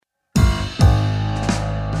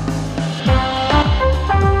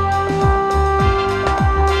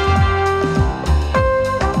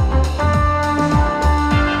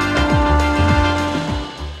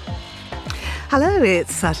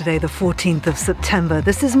it's Saturday the 14th of September.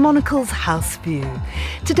 This is Monocle's House View.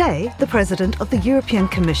 Today, the President of the European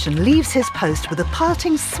Commission leaves his post with a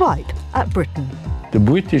parting swipe at Britain. The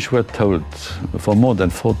British were told for more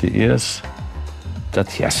than 40 years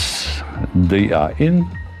that yes, they are in,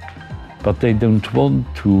 but they don't want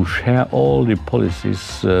to share all the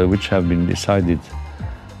policies which have been decided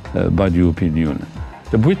by the European Union.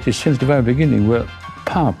 The British, since the very beginning, were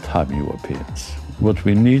part-time Europeans. What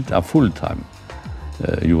we need are full-time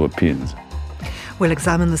Europeans. We'll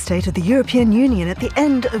examine the state of the European Union at the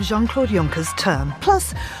end of Jean-Claude Juncker's term,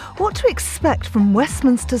 plus what to expect from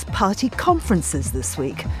Westminster's party conferences this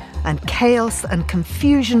week. And chaos and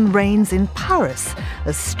confusion reigns in Paris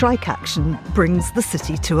as strike action brings the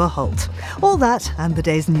city to a halt. All that and the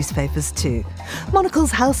day's newspapers too.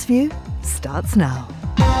 Monocle's House View starts now.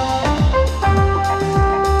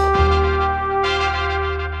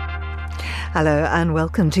 Hello and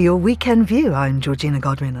welcome to your Weekend View. I'm Georgina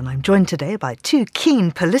Godwin and I'm joined today by two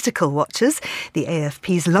keen political watchers, the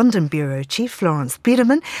AFP's London Bureau Chief Florence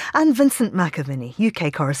Biedermann and Vincent McAviney,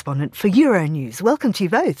 UK correspondent for Euronews. Welcome to you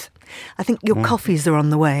both. I think your coffees are on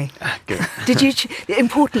the way. Good. Did you,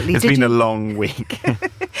 importantly... It's been a long week.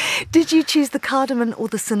 Did you choose the cardamom or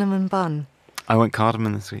the cinnamon bun? I went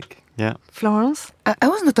cardamom this week. Yeah. Florence? I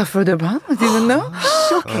was not afraid of brown. I didn't know.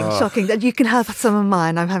 Shocking. That you can have some of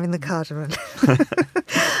mine. I'm having the cardamom.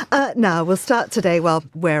 Now, we'll start today, well,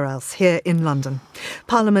 where else? Here in London.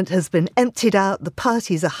 Parliament has been emptied out. The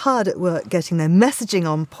parties are hard at work getting their messaging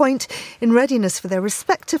on point in readiness for their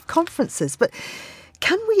respective conferences. But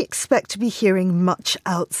can we expect to be hearing much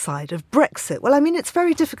outside of Brexit? Well, I mean, it's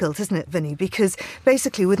very difficult, isn't it, Vinny? Because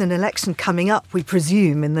basically with an election coming up, we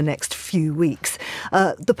presume, in the next few weeks,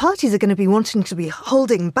 the parties are going to be wanting to be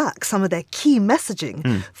holding back some of their key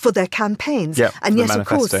messaging for their campaigns. Yep, and yes, of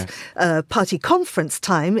manifesto. course, party conference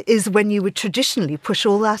time is when you would traditionally push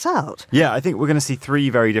all that out. Yeah, I think we're going to see three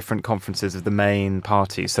very different conferences of the main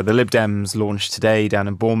parties. So the Lib Dems launched today down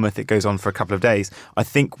in Bournemouth. It goes on for a couple of days. I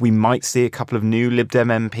think we might see a couple of new Lib Dem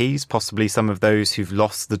MPs, possibly some of those who've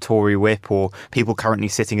lost the Tory whip or people currently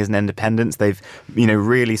sitting as an independent. They've,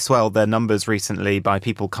 really swelled their numbers recently by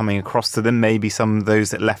people coming across to them. Maybe some of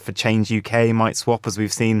those that left for Change UK might swap, as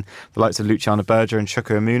we've seen the likes of Luciana Berger and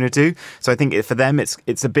Chuka Umunna do. So I think for them,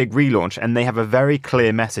 it's a big relaunch and they have a very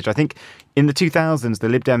clear message. I think in the 2000s, the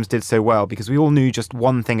Lib Dems did so well because we all knew just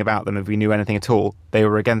one thing about them if we knew anything at all. They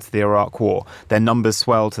were against the Iraq War. Their numbers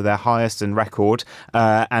swelled to their highest in record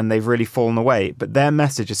and they've really fallen away. But their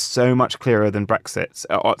message is so much clearer than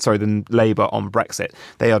than Labour on Brexit.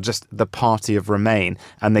 They are just the party of Remain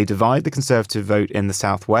and they divide the Conservative vote in the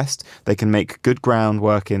southwest. They can make good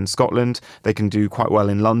groundwork in Scotland. They can do quite well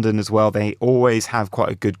in London as well. They always have quite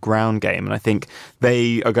a good ground game. And I think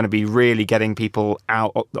they are going to be really getting people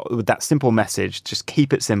out with that simple message. Just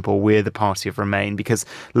keep it simple. We're the party of Remain, because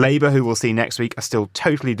Labour, who we'll see next week, are still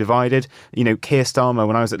totally divided. Keir Starmer,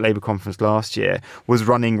 when I was at Labour conference last year, was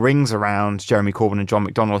running rings around Jeremy Corbyn and John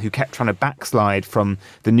McDonnell, who kept trying to backslide from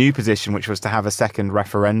the new position, which was to have a second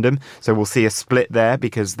referendum. So we'll see a split there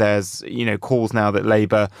because there's, calls now that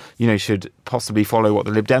Labour, should possibly follow what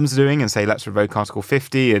the Lib Dems are doing and say, let's revoke Article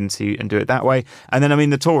 50 and do it that way. And then,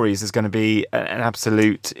 the Tories is going to be an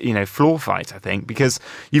absolute, floor fight, I think, because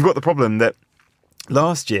you've got the problem that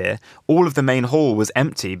last year, all of the main hall was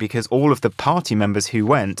empty because all of the party members who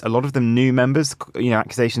went, a lot of them new members,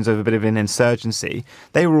 accusations of a bit of an insurgency,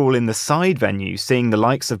 they were all in the side venue seeing the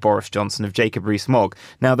likes of Boris Johnson, of Jacob Rees-Mogg.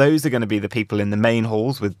 Now, those are going to be the people in the main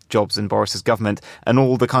halls with Jobs and Boris's government, and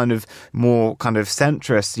all the more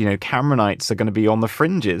centrist, Cameronites are going to be on the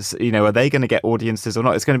fringes. Are they going to get audiences or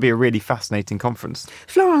not? It's going to be a really fascinating conference.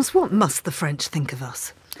 Florence, what must the French think of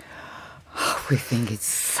us? We think it's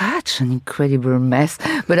such an incredible mess.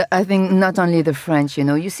 But I think not only the French,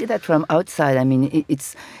 you see that from outside.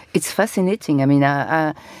 It's fascinating.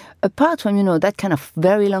 Apart from, that kind of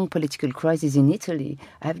very long political crisis in Italy,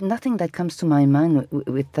 I have nothing that comes to my mind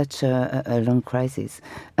with such a long crisis.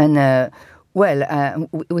 And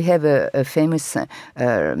we have a famous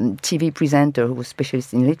TV presenter who was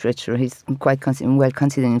specialist in literature. He's quite well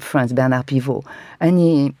considered in France, Bernard Pivot. And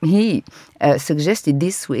he suggested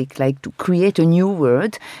this week, to create a new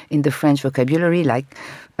word in the French vocabulary,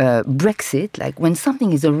 Brexit. When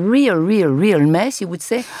something is a real mess, you would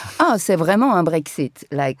say, c'est vraiment un Brexit.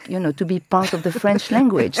 To be part of the French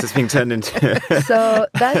language. It's being turned into... So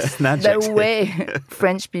that's the way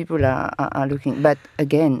French people are looking. But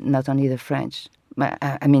again, not only the French.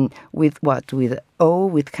 With what? With awe,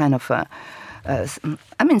 with kind of...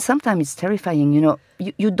 sometimes it's terrifying.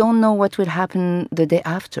 You don't know what will happen the day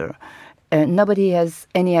after. nobody has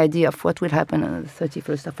any idea of what will happen on the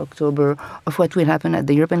 31st of October, of what will happen at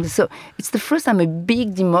the European. So it's the first time a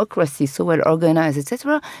big democracy, so well organized,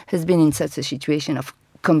 etc., has been in such a situation of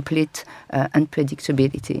complete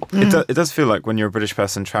unpredictability. It does feel like when you're a British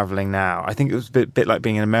person travelling now, I think it was a bit like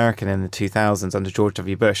being an American in the 2000s under George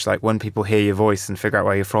W. Bush. Like when people hear your voice and figure out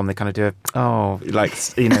where you're from, they kind of do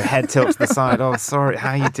head tilt to the side. Oh, sorry,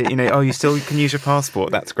 how you do? You still can use your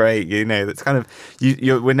passport. That's great. That's kind of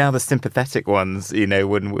we're now the sympathetic ones.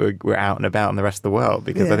 When we're out and about in the rest of the world,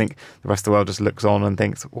 because I think the rest of the world just looks on and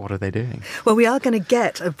thinks, what are they doing? Well, we are going to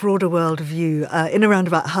get a broader world view in around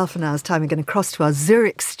about half an hour's time. We're going to cross to our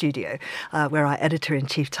Zurich studio, where our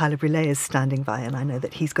editor-in-chief Tyler Brûlé is standing by, and I know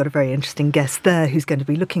that he's got a very interesting guest there who's going to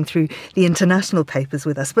be looking through the international papers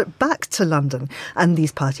with us. But back to London and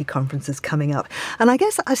these party conferences coming up. And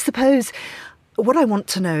I suppose what I want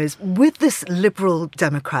to know is, with this Liberal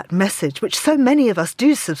Democrat message, which so many of us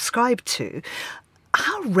do subscribe to,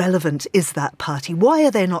 how relevant is that party? Why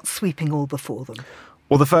are they not sweeping all before them?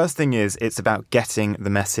 Well, the first thing is it's about getting the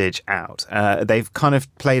message out. They've kind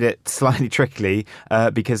of played it slightly trickily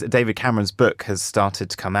because David Cameron's book has started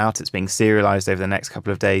to come out. It's being serialised over the next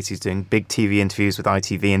couple of days. He's doing big TV interviews with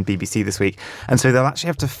ITV and BBC this week. And so they'll actually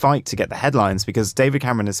have to fight to get the headlines, because David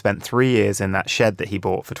Cameron has spent 3 years in that shed that he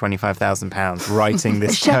bought for £25,000 writing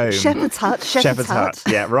this tome. Shepherd's Hut.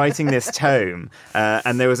 Yeah, writing this tome.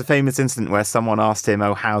 And there was a famous incident where someone asked him,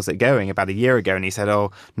 how's it going, about a year ago. And he said,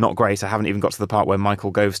 not great. I haven't even got to the part where Michael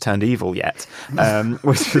Gove's turned evil yet,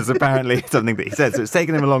 which was apparently something that he said. So it's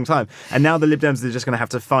taken him a long time. And now the Lib Dems are just going to have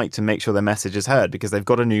to fight to make sure their message is heard, because they've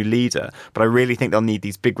got a new leader. But I really think they'll need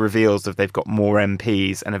these big reveals if they've got more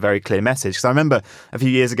MPs and a very clear message. Because I remember a few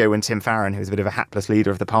years ago when Tim Farron, who was a bit of a hapless leader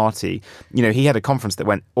of the party, he had a conference that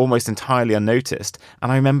went almost entirely unnoticed.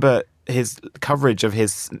 And I remember his coverage of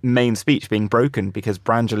his main speech being broken because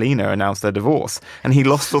Brangelina announced their divorce, and he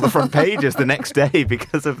lost all the front pages the next day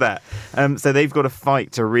because of that. So they've got to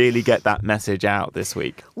fight to really get that message out this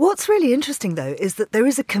week. What's really interesting, though, is that there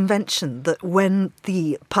is a convention that when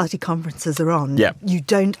the party conferences are on, you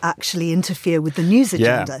don't actually interfere with the news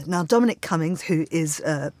agenda. Yeah. Now, Dominic Cummings, who is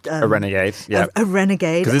a renegade, a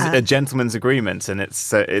renegade, because it's a gentleman's agreement, and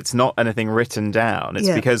it's not anything written down. It's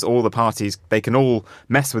because all the parties, they can all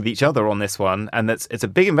mess with each other on this one, and it's a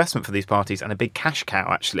big investment for these parties and a big cash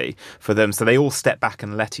cow actually for them, so they all step back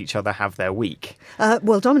and let each other have their week.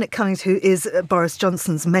 Well, Dominic Cummings, who is Boris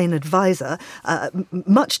Johnson's main advisor,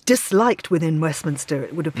 much disliked within Westminster,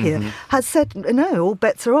 it would appear, has said no, all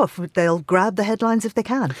bets are off. They'll grab the headlines if they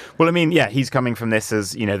can. Well, I mean, he's coming from this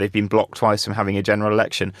as, they've been blocked twice from having a general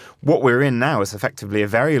election. What we're in now is effectively a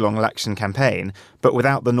very long election campaign, but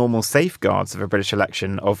without the normal safeguards of a British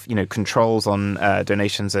election of, controls on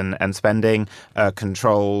donations and spending,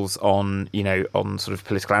 controls on, on sort of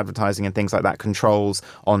political advertising and things like that, controls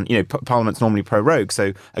on, Parliament's normally pro-rogue,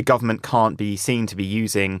 so a government can't be seen to be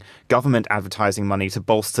using government advertising money to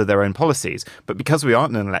bolster their own policies. But because we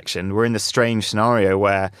aren't in an election, we're in this strange scenario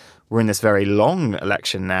where we're in this very long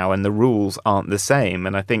election now and the rules aren't the same.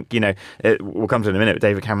 And I think, we'll come to it in a minute, but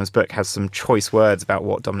David Cameron's book has some choice words about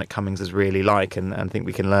what Dominic Cummings is really like. And I think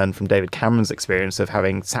we can learn from David Cameron's experience of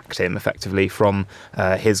having sacked him effectively from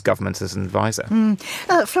his government as an advisor.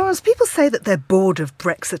 Florence, people say that they're bored of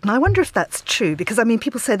Brexit. And I wonder if that's true, because,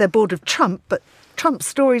 people say they're bored of Trump, but Trump's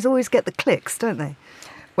stories always get the clicks, don't they?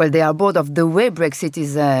 Well, they are bored of the way Brexit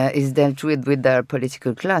is dealt with their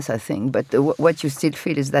political class, I think. But what you still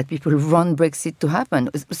feel is that people want Brexit to happen.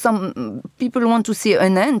 Some people want to see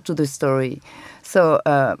an end to the story. So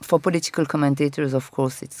for political commentators, of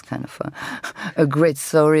course, it's kind of a great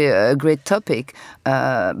story, a great topic.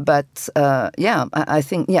 But I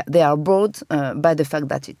think, they are bored by the fact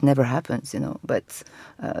that it never happens, But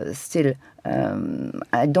still,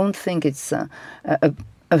 I don't think it's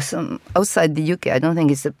outside the UK, I don't think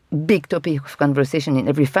it's a big topic of conversation in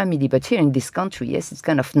every family, but here in this country, yes, it's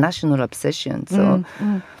kind of national obsession. So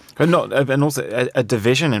And also a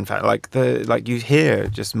division, in fact, like you hear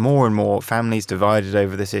just more and more families divided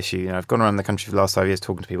over this issue. I've gone around the country for the last 5 years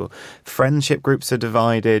talking to people. Friendship groups are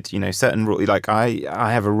divided. Certain rules. Like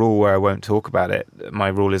I have a rule where I won't talk about it. My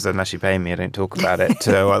rule is unless you pay me, I don't talk about it.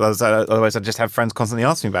 So otherwise, I just have friends constantly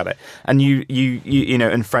asking me about it. And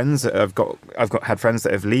and friends that I've had friends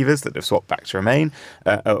that have leavers that have swapped back to Remain.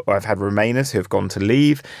 Or I've had Remainers who have gone to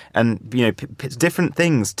leave, and different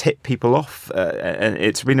things tip people off, and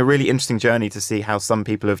it's been a really interesting journey to see how some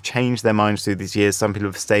people have changed their minds through these years. Some people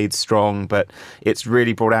have stayed strong, but it's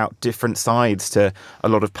really brought out different sides to a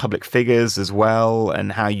lot of public figures as well,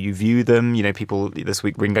 and how you view them. You know, people this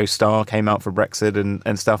week, Ringo Starr came out for Brexit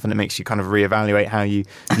and stuff, and it makes you kind of reevaluate how you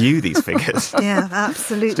view these figures. Yeah,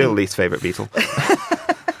 absolutely. Still least favourite Beatle.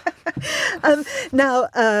 Now,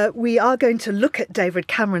 we are going to look at David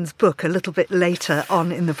Cameron's book a little bit later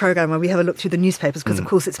on in the programme, where we have a look through the newspapers, because, of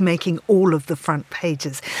course, it's making all of the front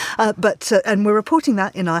pages. And we're reporting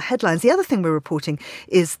that in our headlines. The other thing we're reporting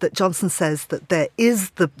is that Johnson says that there is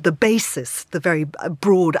the basis, the very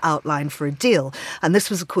broad outline for a deal. And this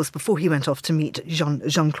was, of course, before he went off to meet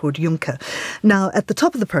Jean-Claude Juncker. Now, at the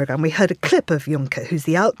top of the programme, we heard a clip of Juncker, who's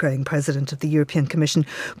the outgoing president of the European Commission,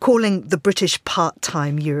 calling the British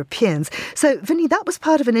part-time Europeans. So, Vinny, that was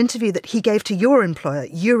part of an interview that he gave to your employer,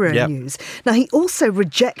 Euronews. Yep. Now, he also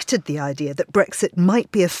rejected the idea that Brexit might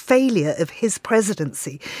be a failure of his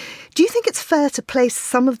presidency. Do you think it's fair to place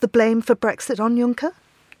some of the blame for Brexit on Juncker?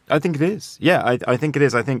 I think it is. Yeah, I think it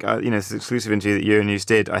is. I think, this exclusive interview that Euronews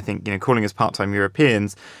did, I think, calling us part-time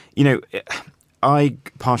Europeans, I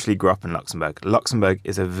partially grew up in Luxembourg. Luxembourg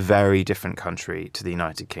is a very different country to the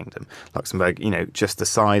United Kingdom. Luxembourg, just the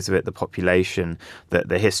size of it, the population,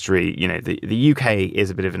 the history, the UK is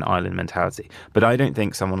a bit of an island mentality. But I don't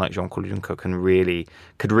think someone like Jean-Claude Juncker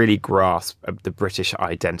could really grasp the British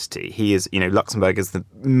identity. He is, Luxembourg is the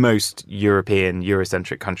most European,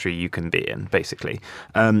 Eurocentric country you can be in, basically.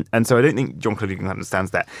 And so I don't think Jean-Claude Juncker understands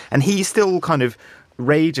that. And he still kind of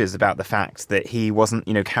rages about the fact that he wasn't,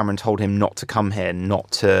 Cameron told him not to come here, not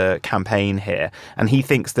to campaign here. And he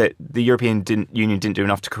thinks that the European Union didn't do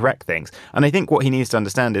enough to correct things. And I think what he needs to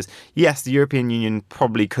understand is, yes, the European Union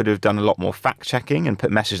probably could have done a lot more fact-checking and put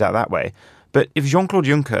messages out that way. But if Jean-Claude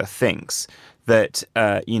Juncker thinks that,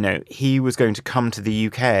 he was going to come to the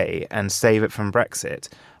UK and save it from Brexit,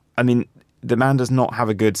 I mean, the man does not have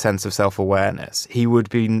a good sense of self-awareness. He would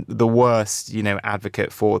be the worst,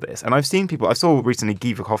 advocate for this. And I've seen people, I saw recently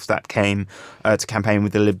Guy Verhofstadt came to campaign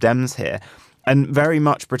with the Lib Dems here. And very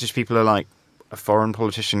much British people are like, a foreign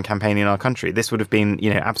politician campaigning in our country. This would have been,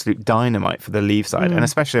 absolute dynamite for the Leave side. And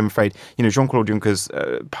especially, I'm afraid, Jean-Claude Juncker's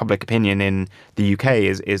public opinion in the UK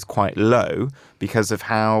is quite low because of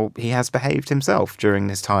how he has behaved himself during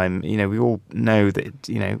this time. We all know that,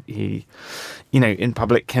 he, in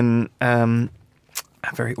public can have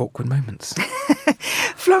very awkward moments.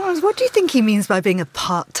 Florence, what do you think he means by being a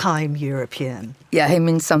part-time European? Yeah, he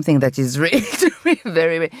means something that is really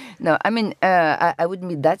very, very... No, I mean, I wouldn't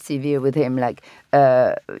be that severe with him. Like,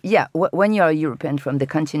 when you're a European from the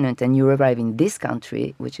continent and you arrive in this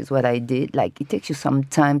country, which is what I did, like, it takes you some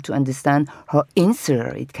time to understand how insular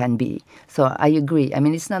it can be. So I agree. I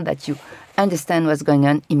mean, it's not that you understand what's going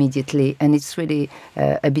on immediately, and it's really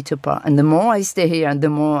a bit apart. And the more I stay here, the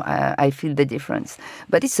more I feel the difference.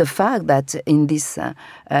 But it's a fact that in this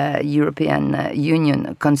European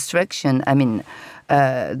Union construction, I mean,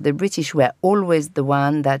 the British were always the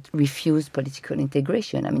one that refused political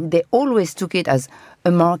integration. I mean, they always took it as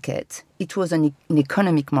a market. It was an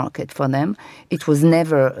economic market for them. It was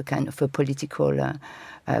never a kind of a political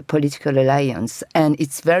alliance. And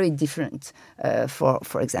it's very different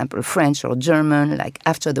for example, French or German. Like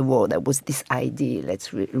after the war, there was this idea,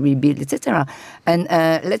 let's rebuild, etc. And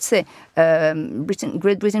let's say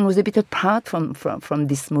Great Britain was a bit apart from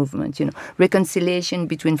this movement. Reconciliation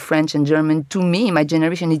between French and German, to me, my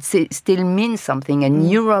generation, it still means something. And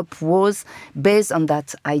Europe was based on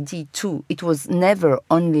that idea too. It was never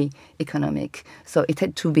only economic. So it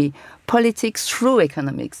had to be politics through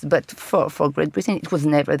economics. But for Great Britain, it was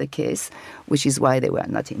never the case, which is why they were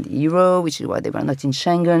not in the euro, which is why they were not in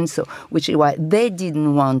Schengen, so which is why they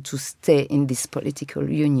didn't want to stay in this political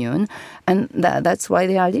union. And that's why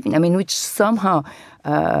they are leaving. I mean, which somehow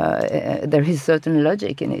there is certain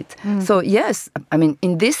logic in it. So yes, I mean,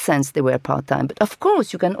 in this sense, they were part-time. But of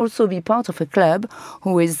course, you can also be part of a club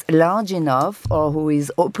who is large enough or who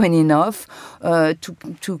is open enough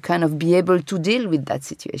to kind of be able to deal with that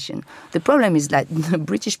situation. The problem is that the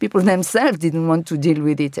British people themselves didn't want to deal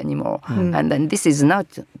with it anymore. And then this is not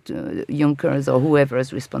Juncker's or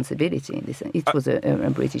whoever's responsibility in this. It was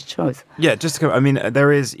a British choice. Yeah, just to go, I mean,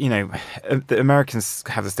 there is, the Americans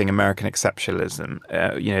have this thing, American exceptionalism,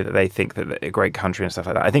 that they think that a great country and stuff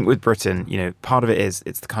like that. I think with Britain, part of it is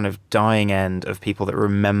it's the kind of dying end of people that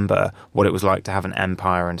remember what it was like to have an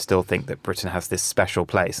empire and still think that Britain has this special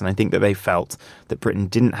place. And I think that they felt that Britain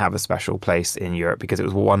didn't have a special place in Europe because it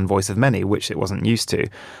was one voice of many, which it wasn't used to.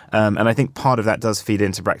 And I think part of that does feed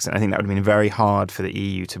into Brexit. I think that would have been very hard for the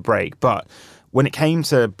EU to break. But when it came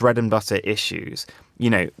to bread and butter issues,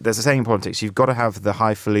 there's a saying in politics, you've got to have the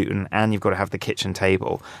highfalutin and you've got to have the kitchen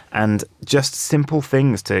table. And just simple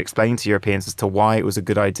things to explain to Europeans as to why it was a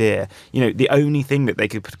good idea. The only thing that they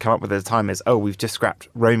could come up with at the time is, we've just scrapped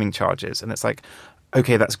roaming charges. And it's like,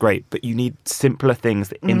 okay, that's great, but you need simpler things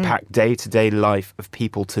that impact day-to-day life of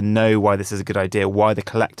people to know why this is a good idea, why the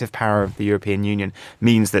collective power of the European Union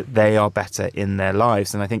means that they are better in their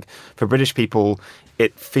lives. And I think for British people,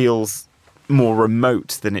 it feels more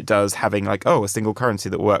remote than it does having a single currency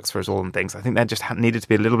that works for us all and things. I think there just needed to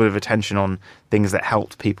be a little bit of attention on things that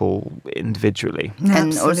helped people individually.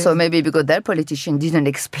 And also maybe because their politician didn't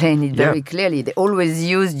explain it very clearly. They always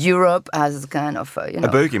used Europe as kind of, a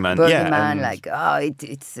bogeyman.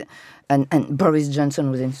 It's... And Boris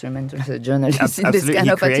Johnson was instrumental as a journalist in this absolutely. kind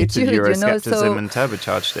of He created attitude, Euroscepticism and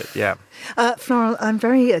turbocharged it, yeah. Florence, I'm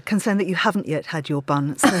very concerned that you haven't yet had your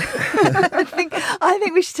bun. So I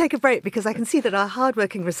think we should take a break because I can see that our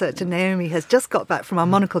hardworking researcher Naomi has just got back from our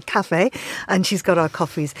Monocle cafe and she's got our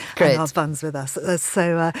coffees and our buns with us.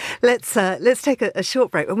 So let's take a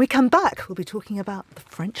short break. When we come back, we'll be talking about the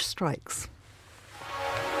French strikes.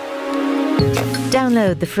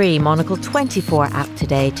 Download the free Monocle 24 app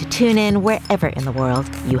today to tune in wherever in the world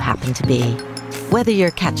you happen to be. Whether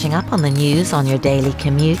you're catching up on the news on your daily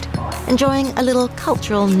commute, enjoying a little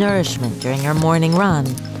cultural nourishment during your morning run,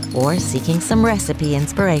 or seeking some recipe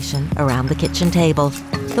inspiration around the kitchen table,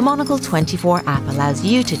 the Monocle 24 app allows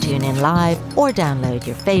you to tune in live or download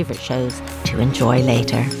your favourite shows to enjoy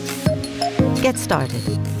later. Get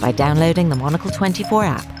started by downloading the Monocle 24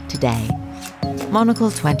 app today.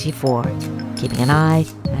 Monocle 24, keeping an eye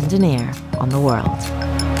and an ear on the world.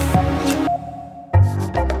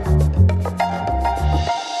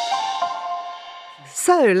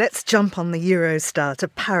 So let's jump on the Eurostar to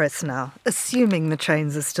Paris now, assuming the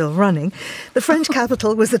trains are still running. The French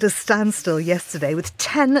capital was at a standstill yesterday with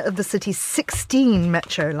 10 of the city's 16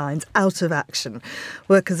 metro lines out of action.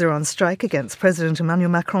 Workers are on strike against President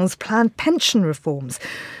Emmanuel Macron's planned pension reforms.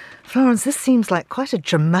 Florence, this seems like quite a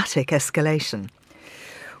dramatic escalation.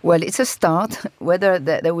 Well, it's a start. Whether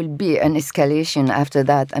there will be an escalation after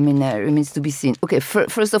that, remains to be seen. Okay,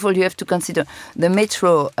 first of all, you have to consider the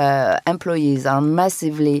metro employees are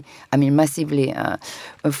massively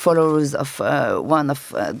followers of one of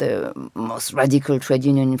the most radical trade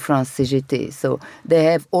union in France, CGT. So they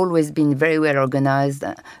have always been very well organized,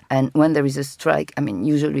 and when there is a strike,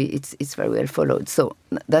 usually it's very well followed. So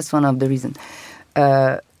that's one of the reasons.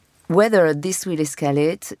 Whether this will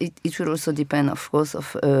escalate, it will also depend, of course,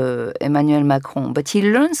 of Emmanuel Macron. But he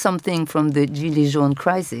learned something from the Gilets jaunes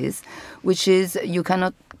crisis, which is you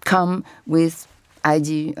cannot come with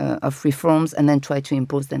idea of reforms and then try to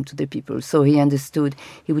impose them to the people. So he understood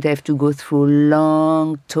he would have to go through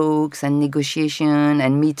long talks and negotiation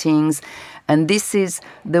and meetings. And this is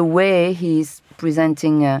the way he's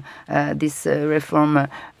presenting this reform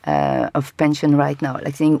of pension right now,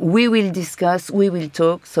 like saying, we will discuss, we will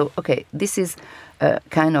talk. So, okay, this is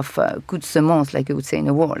kind of coup de semence, like you would say in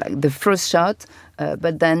a war, like the first shot,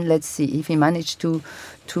 but then let's see if he managed to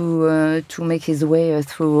make his way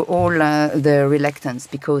through all the reluctance,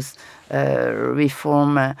 because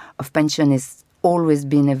reform of pension is always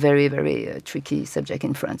been a very, very tricky subject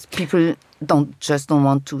in France. People don't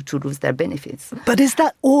want to lose their benefits. But is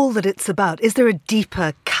that all that it's about? Is there a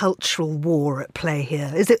deeper cultural war at play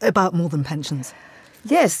here? Is it about more than pensions?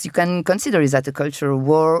 Yes, you can consider it as a cultural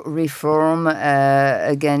war, reform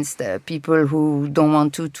against people who don't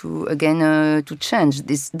want to change.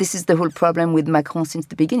 This is the whole problem with Macron since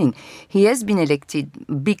the beginning. He has been elected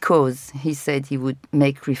because he said he would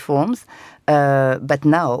make reforms, but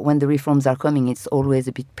now when the reforms are coming, it's always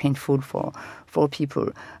a bit painful for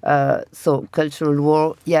people. So cultural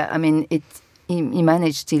war, he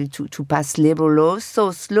managed still to pass labor laws.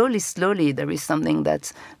 So slowly, there is something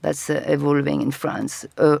that's evolving in France.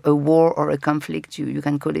 A war or a conflict, you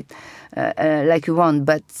can call it like you want,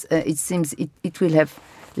 but it seems it will have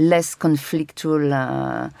less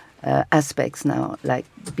conflictual aspects now,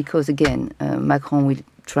 because again, Macron will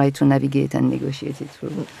try to navigate and negotiate it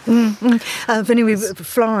through. Vinny,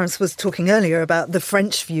 Florence was talking earlier about the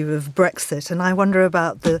French view of Brexit, and I wonder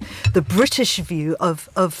about the British view of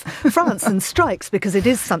France and strikes, because it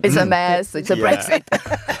is something... It's a mess, it's a Brexit.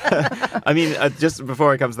 Just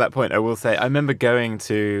before I come to that point, I will say, I remember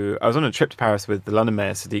I was on a trip to Paris with the London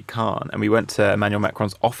Mayor, Sadiq Khan, and we went to Emmanuel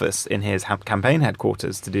Macron's office in his campaign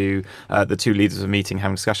headquarters to do the two leaders of a meeting,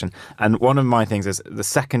 having a discussion. And one of my things is, the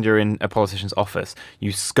second you're in a politician's office,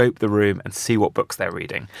 you scope the room and see what books they're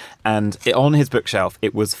reading. And on his bookshelf,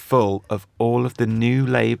 it was full of all of the new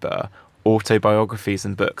Labour autobiographies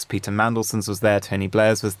and books. Peter Mandelson's was there, Tony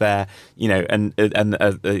Blair's was there, and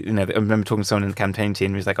I remember talking to someone in the campaign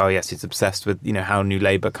team who was like, oh yes, he's obsessed with, how New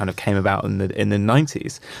Labour kind of came about in the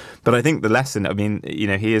 90s. But I think the lesson,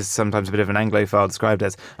 he is sometimes a bit of an Anglophile described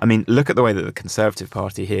as, look at the way that the Conservative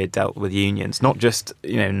Party here dealt with unions, not just,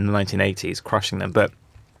 in the 1980s, crushing them, but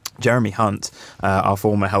Jeremy Hunt, our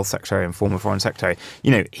former health secretary and former foreign secretary,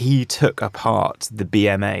 he took apart the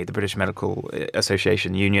BMA, the British Medical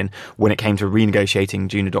Association Union, when it came to renegotiating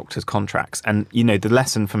junior doctors' contracts. And, the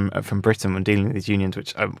lesson from Britain when dealing with these unions,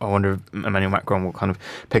 which I wonder if Emmanuel Macron will kind of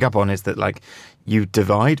pick up on, is that, you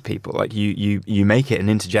divide people, you make it an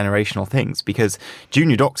intergenerational things, because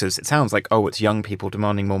junior doctors, it sounds like, it's young people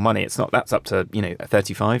demanding more money. It's not. That's up to, a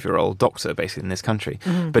 35-year-old doctor basically in this country.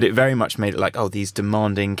 Mm-hmm. But it very much made it like, these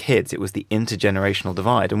demanding kids. It was the intergenerational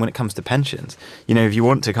divide. And when it comes to pensions, if you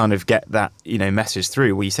want to kind of get that, message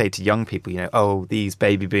through, where you say to young people, these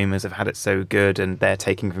baby boomers have had it so good and they're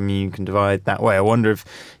taking from you can divide that way. I wonder if,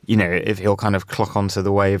 if he'll kind of clock onto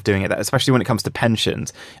the way of doing it, especially when it comes to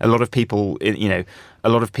pensions. A lot of people,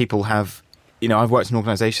 have, I've worked in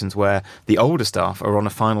organisations where the older staff are on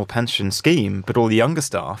a final pension scheme, but all the younger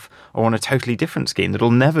staff are on a totally different scheme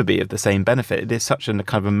that'll never be of the same benefit. It is such a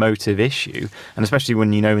kind of emotive issue. And especially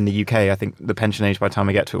when, in the UK, I think the pension age by the time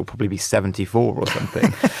I get to it will probably be 74 or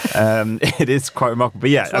something. It is quite remarkable.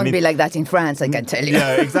 But yeah, it won't be like that in France, I can tell you.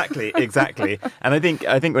 No, exactly. And I think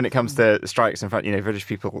when it comes to strikes, in fact, British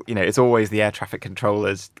people, it's always the air traffic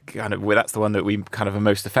controllers kind of, that's the one that we kind of are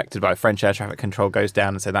most affected by. French air traffic control goes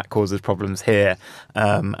down, and so that causes problems here.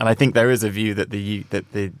 And I think there is a view that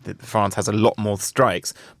that France has a lot more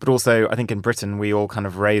strikes, but also I think in Britain we all kind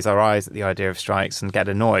of raise our eyes at the idea of strikes and get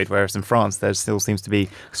annoyed, whereas in France there still seems to be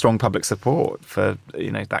strong public support for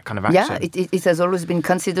that kind of action. Yeah, it has always been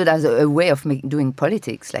considered as a way of doing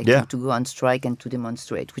politics, to go on strike and to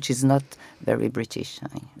demonstrate, which is not very British.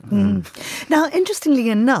 Now, interestingly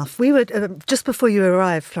enough, we were just before you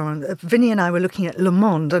arrived, Florence, Vinny and I were looking at Le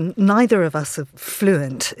Monde, and neither of us are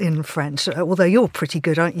fluent in French, although you're pretty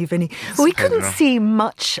good, aren't you, Vinny? Well, we couldn't see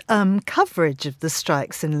much coverage of the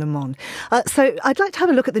strikes in Le Monde. So I'd like to have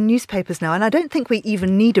a look at the newspapers now, and I don't think we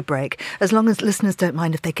even need a break, as long as listeners don't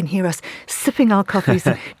mind if they can hear us sipping our coffees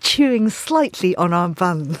and chewing slightly on our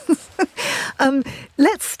buns.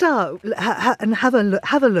 Let's start and have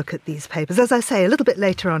a look at these papers. As I say, a little bit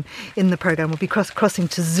later on in the programme, we'll be crossing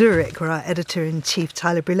to Zurich, where our editor-in-chief,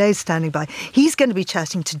 Tyler Brûlé, is standing by. He's going to be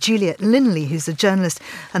chatting to Juliet Linley, who's a journalist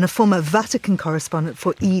and a former Vatican correspondent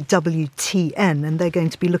for EWTN, and they're going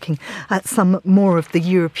to be looking at some more of the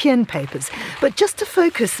European papers. But just to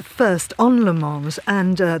focus first on Le Monde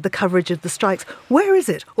and the coverage of the strikes, where is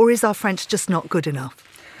it? Or is our French just not good enough?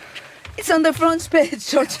 It's on the front page,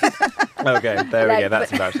 Georgina. Okay, there we go.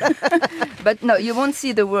 That's about it. But no, you won't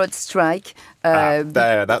see the word strike.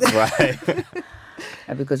 There, that's right.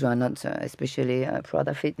 Because we are not especially proud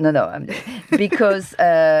of it. No, because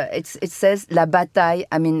it says la bataille.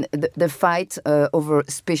 The fight over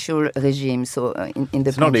special regimes. So in the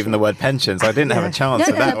it's not even the word pensions. I didn't have a chance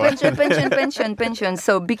for that one. Pension.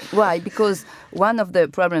 So why? Because one of the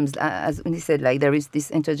problems, as we said, there is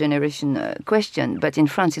this intergeneration question. But in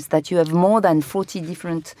France, it's that you have more than 40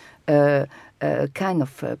 different kind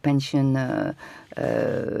of pension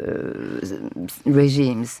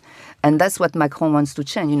regimes. And that's what Macron wants to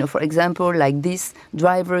change. For example, like these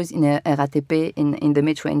drivers in a RATP in the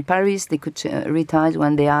metro in Paris, they could retire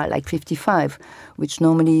when they are 55, which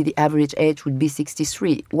normally the average age would be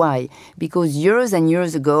 63. Why? Because years and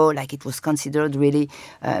years ago, it was considered really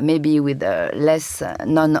maybe with less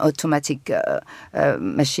non-automatic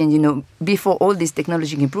machine, before all this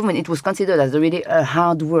technological improvement, it was considered as really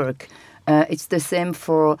hard work. It's the same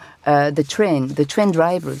for the train. The train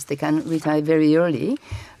drivers, they can retire very early.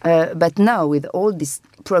 But now, with all this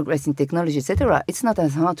progress in technology, etc., it's not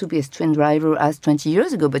as hard to be a train driver as 20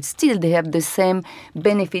 years ago, but still they have the same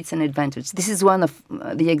benefits and advantages. This is one of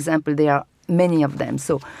the examples. There are many of them.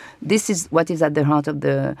 So this is what is at the heart of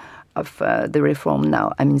the reform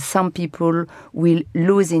now. Some people will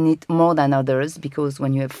lose in it more than others, because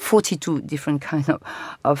when you have 42 different kind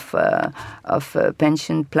of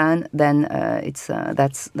pension plan, then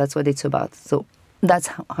that's what it's about. So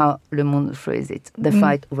that's how Le Monde phrase it, the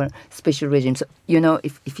fight over special regimes. So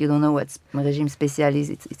if you don't know what regime spécial is,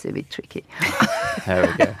 it's a bit tricky. There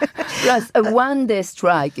we go. Plus, a one-day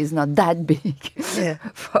strike is not that big. Yeah.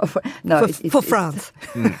 for France.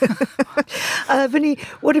 Vinny,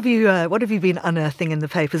 what have you been unearthing in the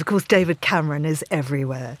papers? Of course, David Cameron is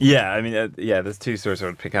everywhere. Yeah, I mean, there's two stories I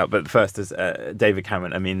want to pick out. But first is David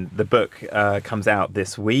Cameron. I mean, the book comes out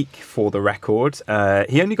this week, for the record.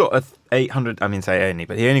 He only got he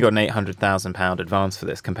only got an £800,000 advance for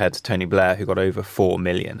this compared to Tony Blair, who got over 4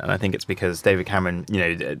 million. And I think it's because David Cameron,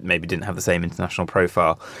 maybe didn't have the same international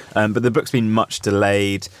profile. But the book's been much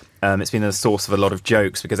delayed. It's been a source of a lot of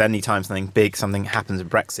jokes because anytime something happens in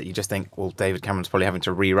Brexit, you just think, well, David Cameron's probably having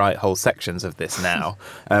to rewrite whole sections of this now.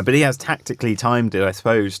 But he has tactically timed it, I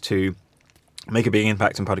suppose, to make a big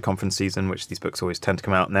impact in party conference season, which these books always tend to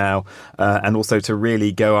come out now, and also to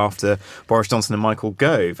really go after Boris Johnson and Michael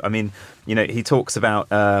Gove. I mean, he talks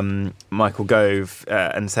about Michael Gove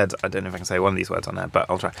and said, I don't know if I can say one of these words on there, but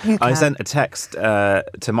I'll try. I sent a text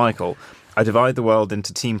to Michael. I divide the world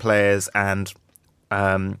into team players and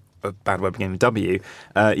a bad word beginning with W.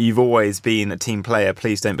 You've always been a team player.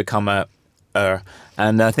 Please don't become a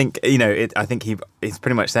and I think he's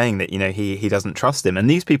pretty much saying that he doesn't trust him. And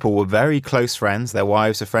these people were very close friends. Their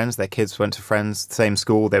wives are friends. Their kids went to same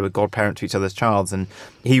school. They were godparent to each other's childs. And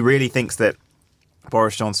he really thinks that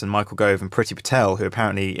Boris Johnson, Michael Gove and Priti Patel, who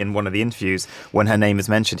apparently in one of the interviews, when her name is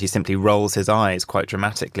mentioned, he simply rolls his eyes quite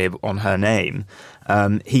dramatically on her name.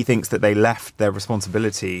 He thinks that they left their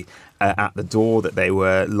responsibility at the door, that they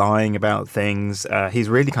were lying about things. He's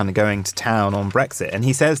really kind of going to town on Brexit. And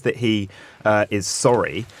he says that he is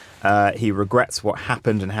sorry. He regrets what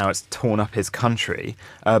happened and how it's torn up his country.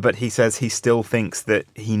 But he says he still thinks that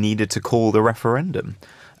he needed to call the referendum.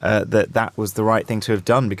 That was the right thing to have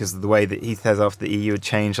done because of the way that he says after the EU had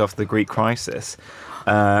changed after the Greek crisis.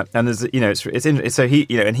 And there's, so he,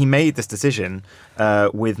 and he made this decision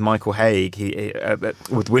with Michael Hague,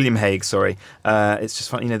 with William Hague, sorry. It's just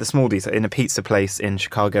fun, the small detail. In a pizza place in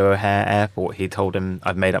Chicago O'Hare Airport, he told him,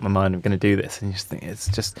 I've made up my mind, I'm going to do this. And you just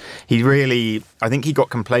think, I think he got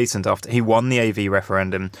complacent after he won the AV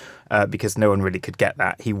referendum. Because no one really could get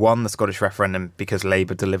that. He won the Scottish referendum because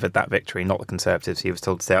Labour delivered that victory, not the Conservatives. He was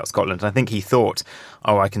told to stay out of Scotland. And I think he thought,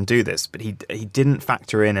 I can do this. But he didn't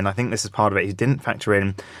factor in, and I think this is part of it, he didn't factor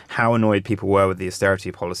in how annoyed people were with the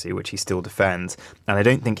austerity policy, which he still defends. And I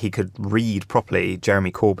don't think he could read properly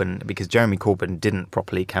Jeremy Corbyn, because Jeremy Corbyn didn't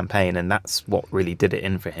properly campaign, and that's what really did it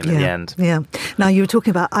in for him at the end. Yeah. Now, you were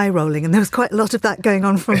talking about eye-rolling, and there was quite a lot of that going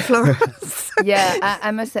on from Florence. Yeah,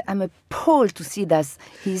 I must say, I'm appalled to see that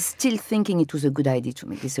he's still thinking it was a good idea to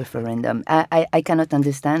make this referendum. I cannot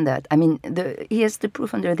understand that. I mean, he has the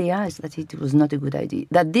proof under the eyes that it was not a good idea.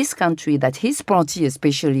 That this country, that his party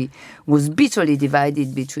especially, was bitterly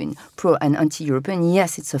divided between pro and anti-European.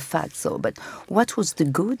 Yes, it's a fact. So, but what was the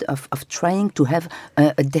good of trying to have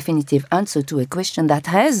a definitive answer to a question that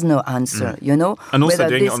has no answer? And also whether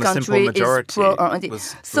doing this it on a simple majority pro or anti.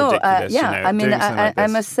 was so ridiculous. I mean, like I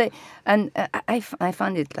must say. And I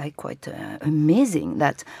found it quite amazing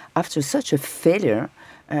that after such a failure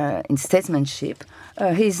in statesmanship,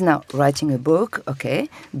 he's now writing a book. Okay,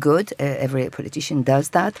 good. Every politician does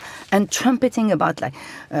that, and trumpeting about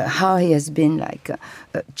how he has been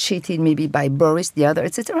cheated maybe by Boris, the other,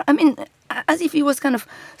 etc. I mean, as if he was kind of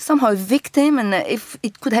somehow a victim, and if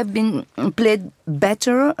it could have been played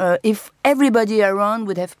better, if everybody around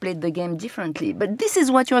would have played the game differently. But this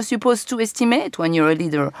is what you are supposed to estimate when you're a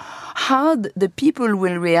leader. How the people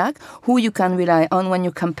will react, who you can rely on when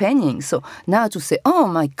you're campaigning. So now to say, oh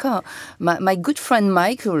my God, my good friend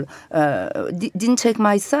Michael didn't take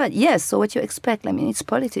my side. Yes, so what you expect? I mean, it's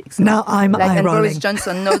politics. Now I'm and Boris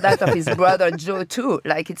Johnson knows that of his brother Joe too.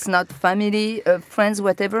 It's not family, friends,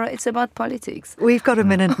 whatever. It's about politics. We've got a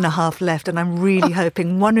minute and a half left, and I'm really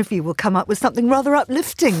hoping one of you will come up with something rather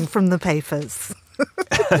uplifting from the papers.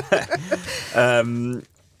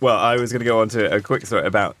 Well, I was going to go on to a quick story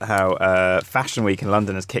about how Fashion Week in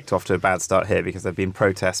London has kicked off to a bad start here because there have been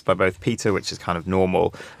protests by both PETA, which is kind of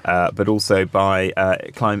normal, but also by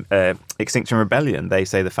Extinction Rebellion. They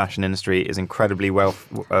say the fashion industry is incredibly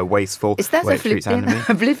wasteful. Is that uplifting?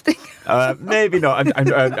 Maybe not.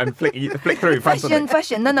 I'm flick through.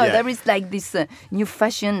 Fashion. No. Yeah. There is this new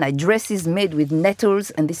fashion, dresses made with nettles,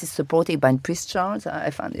 and this is supported by Prince Charles. I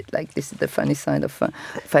found it this is the funny side of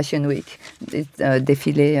Fashion Week. It's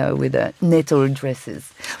défilé with nettle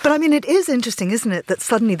dresses. But I mean, it is interesting, isn't it, that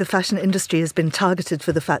suddenly the fashion industry has been targeted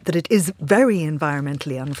for the fact that it is very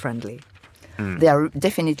environmentally unfriendly. They are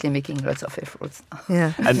definitely making lots of efforts.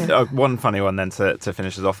 Yeah. And one funny one then to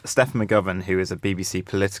finish us off. Steph McGovern, who is a BBC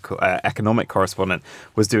political economic correspondent,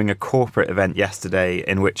 was doing a corporate event yesterday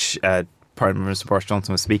in which Prime Minister Boris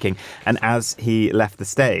Johnson was speaking. And as he left the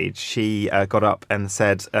stage, she got up and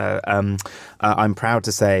said, I'm proud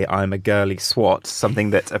to say I'm a girly swat, something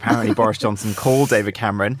that apparently Boris Johnson called David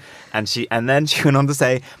Cameron. And then she went on to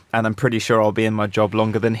say, and I'm pretty sure I'll be in my job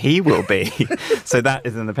longer than he will be. So that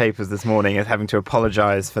is in the papers this morning, as having to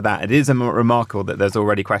apologise for that. It is remarkable that there's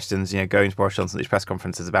already questions, going to Boris Johnson at these press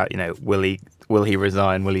conferences about, will he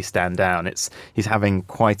resign? Will he stand down? He's having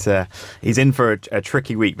he's in for a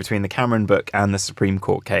tricky week between the Cameron book and the Supreme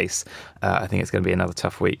Court case. I think it's going to be another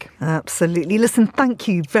tough week. Absolutely. Listen, thank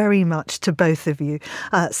you very much to both of you.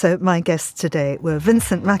 So my guests today were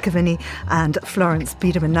Vincent McAviney and Florence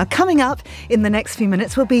Biedermann. Now, coming up in the next few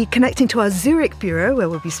minutes, we'll be connecting to our Zurich bureau, where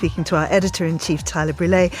we'll be speaking to our editor-in-chief, Tyler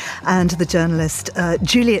Brûlé, and the journalist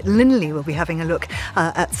Juliet Linley. Will be having a look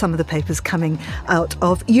at some of the papers coming out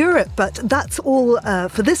of Europe. But that's all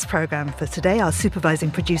for this programme for today. Our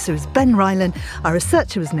supervising producer is Ben Ryland, our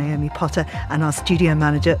researcher was Naomi Potter, and our studio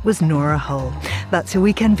manager was Nora Hull. That's your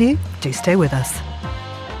Weekend View. Do stay with us.